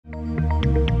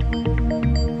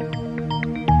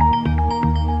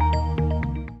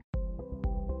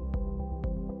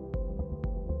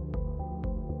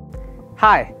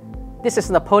Hi, this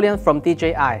is Napoleon from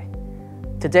DJI.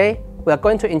 Today, we are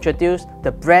going to introduce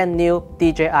the brand new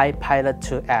DJI Pilot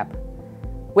 2 app.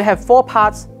 We have 4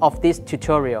 parts of this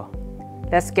tutorial.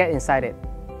 Let's get inside it.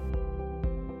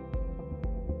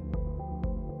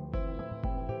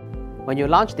 When you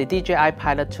launch the DJI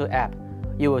Pilot 2 app,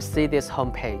 you will see this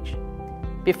homepage.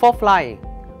 Before flying,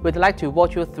 we'd like to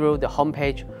walk you through the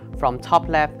homepage from top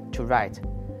left to right.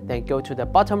 Then go to the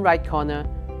bottom right corner,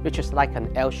 which is like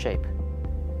an L shape.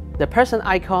 The person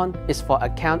icon is for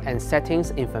account and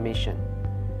settings information.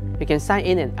 You can sign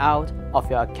in and out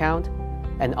of your account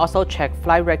and also check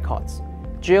flight records,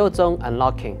 Geo Zone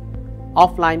unlocking,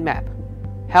 offline map,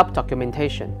 help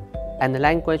documentation, and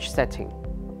language setting.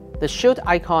 The shield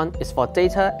icon is for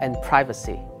data and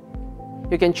privacy.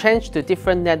 You can change to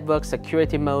different network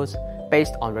security modes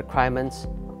based on requirements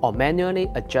or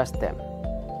manually adjust them.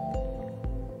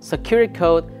 Security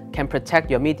code can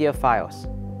protect your media files.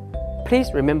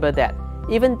 Please remember that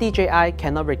even DJI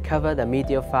cannot recover the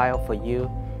media file for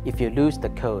you if you lose the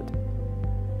code.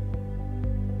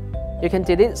 You can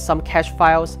delete some cache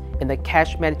files in the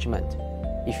cache management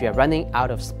if you are running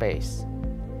out of space.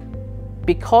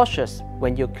 Be cautious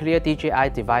when you clear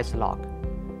DJI device log.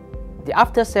 The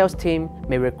after-sales team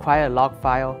may require a log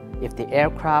file if the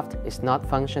aircraft is not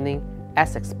functioning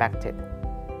as expected.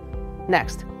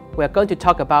 Next, we are going to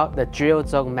talk about the Geo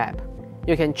Zone map.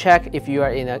 You can check if you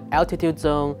are in an altitude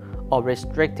zone or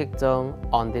restricted zone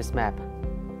on this map.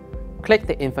 Click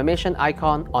the information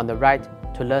icon on the right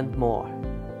to learn more.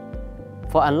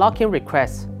 For unlocking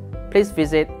requests, please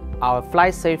visit our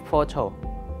FlySafe portal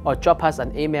or drop us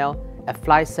an email at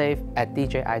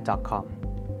flysafe@dji.com.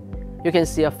 You can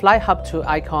see a Flight Hub 2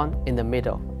 icon in the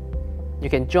middle. You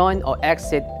can join or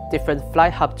exit different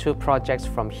Flight Hub 2 projects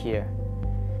from here.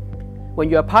 When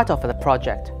you are part of the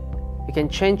project, you can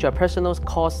change your personal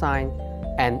call sign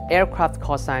and aircraft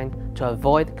call sign to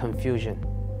avoid confusion.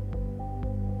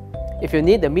 If you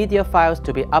need the media files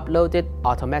to be uploaded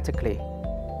automatically,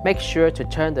 make sure to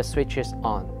turn the switches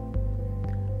on.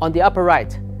 On the upper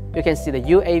right, you can see the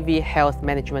UAV health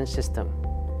management system.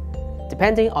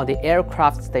 Depending on the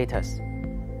aircraft status,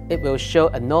 it will show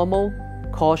a normal,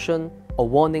 caution, or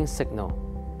warning signal.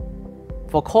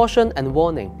 For caution and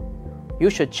warning, you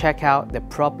should check out the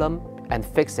problem and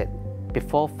fix it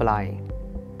before flying.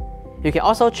 You can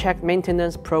also check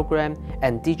Maintenance Program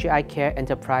and DJI Care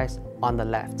Enterprise on the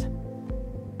left.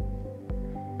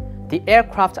 The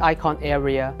aircraft icon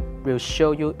area will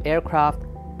show you aircraft,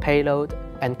 payload,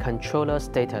 and controller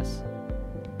status.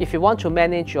 If you want to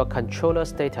manage your controller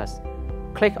status,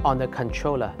 click on the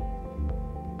controller.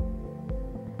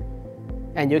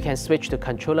 And you can switch to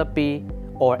controller B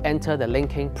or enter the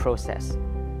linking process.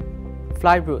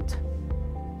 Fly route.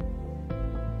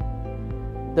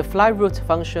 The fly route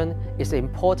function is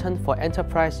important for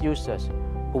enterprise users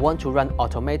who want to run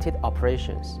automated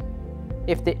operations.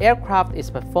 If the aircraft is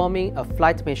performing a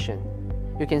flight mission,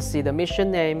 you can see the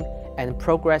mission name and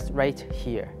progress rate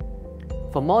here.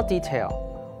 For more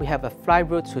detail, we have a fly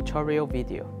route tutorial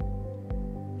video.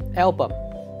 Album.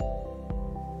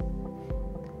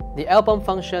 The album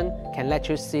function can let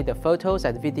you see the photos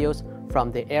and videos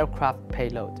from the aircraft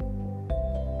payload.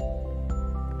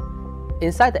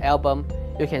 Inside the album,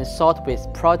 you can sort with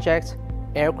project,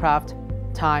 aircraft,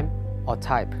 time, or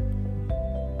type.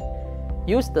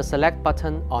 Use the select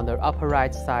button on the upper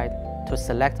right side to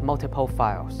select multiple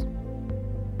files.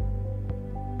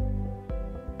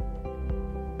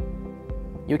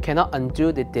 You cannot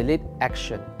undo the delete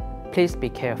action. Please be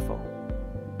careful.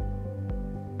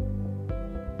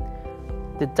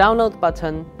 The download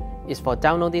button is for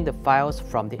downloading the files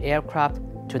from the aircraft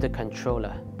to the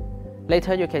controller.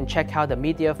 Later, you can check out the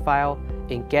media file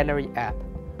in Gallery app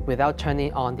without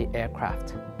turning on the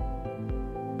aircraft.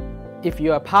 If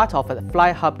you are part of a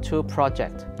Flight Hub 2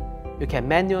 project, you can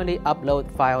manually upload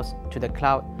files to the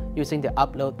cloud using the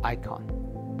upload icon.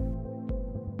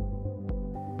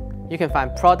 You can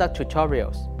find product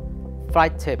tutorials,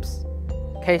 flight tips,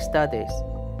 case studies,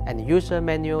 and user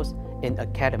manuals in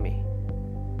Academy.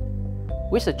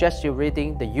 We suggest you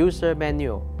reading the user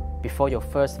manual before your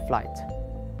first flight.